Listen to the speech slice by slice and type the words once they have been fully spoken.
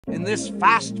In this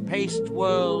fast-paced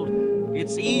world,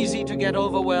 it's easy to get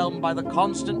overwhelmed by the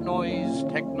constant noise,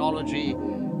 technology,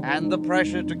 and the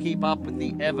pressure to keep up with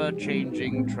the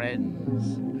ever-changing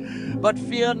trends. But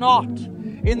fear not.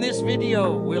 In this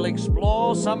video, we'll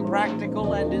explore some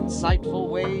practical and insightful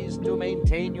ways to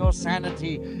maintain your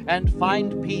sanity and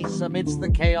find peace amidst the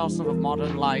chaos of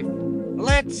modern life.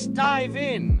 Let's dive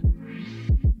in.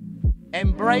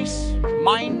 Embrace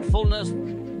mindfulness.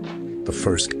 The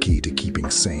first key to keeping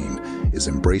sane is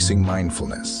embracing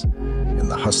mindfulness. In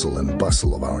the hustle and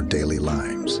bustle of our daily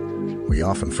lives, we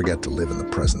often forget to live in the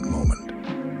present moment.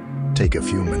 Take a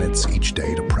few minutes each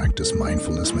day to practice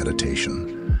mindfulness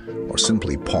meditation, or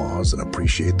simply pause and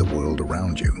appreciate the world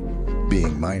around you.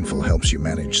 Being mindful helps you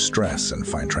manage stress and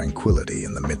find tranquility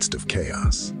in the midst of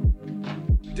chaos.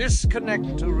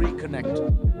 Disconnect to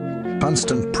reconnect.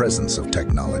 Constant presence of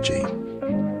technology.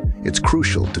 It's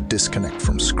crucial to disconnect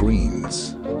from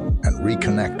screens and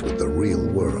reconnect with the real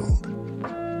world.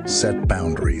 Set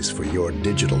boundaries for your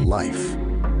digital life.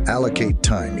 Allocate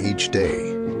time each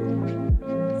day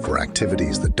for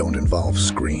activities that don't involve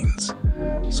screens,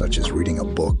 such as reading a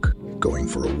book, going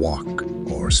for a walk,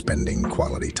 or spending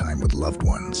quality time with loved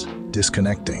ones.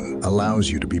 Disconnecting allows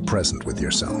you to be present with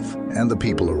yourself and the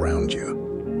people around you.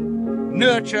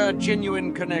 Nurture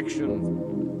genuine connection.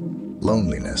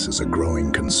 Loneliness is a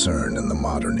growing concern in the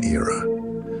modern era.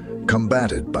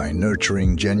 Combat it by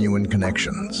nurturing genuine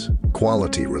connections.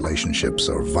 Quality relationships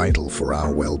are vital for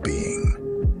our well-being.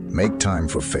 Make time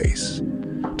for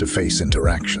face-to-face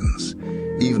interactions,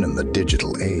 even in the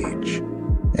digital age.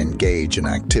 Engage in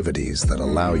activities that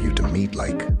allow you to meet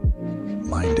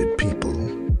like-minded people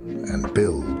and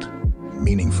build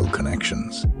meaningful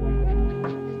connections.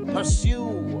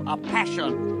 Pursue a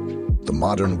passion. The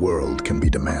modern world can be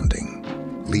demanding,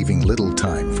 leaving little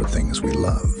time for things we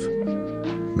love.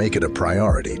 Make it a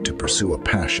priority to pursue a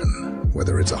passion,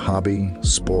 whether it's a hobby,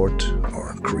 sport,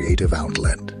 or creative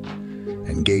outlet.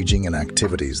 Engaging in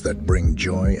activities that bring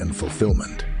joy and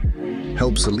fulfillment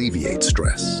helps alleviate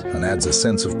stress and adds a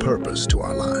sense of purpose to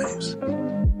our lives.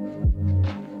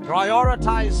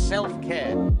 Prioritize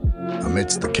self-care.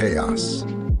 Amidst the chaos,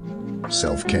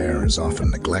 self-care is often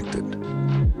neglected.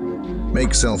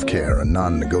 Make self-care a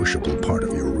non-negotiable part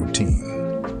of your routine.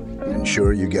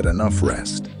 Ensure you get enough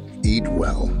rest, eat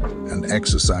well, and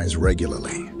exercise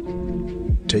regularly.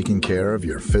 Taking care of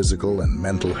your physical and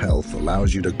mental health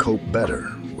allows you to cope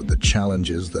better with the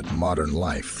challenges that modern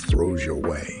life throws your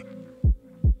way.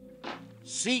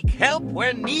 Seek help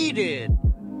when needed.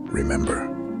 Remember,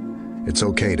 it's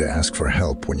okay to ask for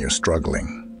help when you're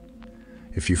struggling.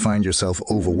 If you find yourself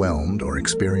overwhelmed or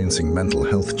experiencing mental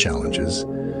health challenges,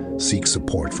 seek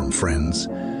support from friends,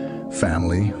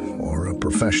 family, or a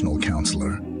professional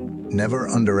counselor. Never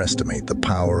underestimate the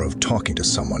power of talking to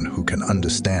someone who can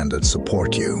understand and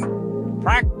support you.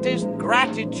 Practice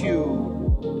gratitude.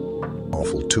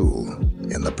 Powerful tool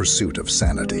in the pursuit of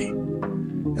sanity.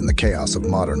 In the chaos of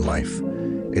modern life,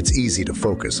 it's easy to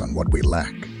focus on what we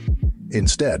lack.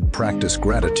 Instead, practice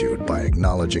gratitude by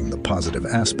acknowledging the positive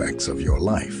aspects of your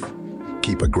life.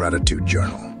 Keep a gratitude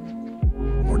journal,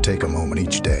 or take a moment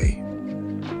each day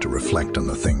to reflect on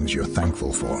the things you're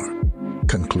thankful for.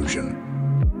 Conclusion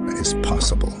is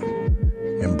possible.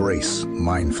 Embrace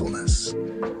mindfulness.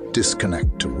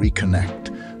 Disconnect to reconnect.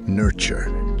 Nurture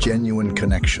genuine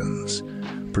connections.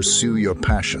 Pursue your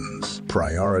passions.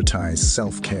 Prioritize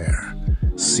self-care.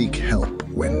 Seek help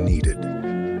when needed.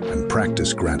 And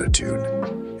practice gratitude.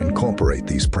 Incorporate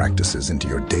these practices into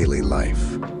your daily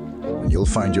life, and you'll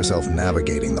find yourself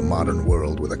navigating the modern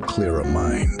world with a clearer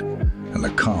mind and a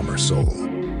calmer soul.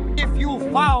 If you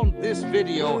found this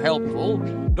video helpful,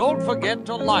 don't forget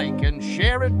to like and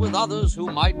share it with others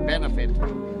who might benefit.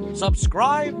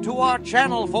 Subscribe to our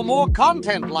channel for more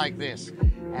content like this.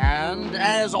 And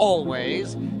as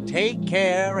always, take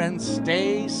care and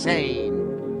stay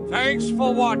sane. Thanks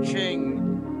for watching.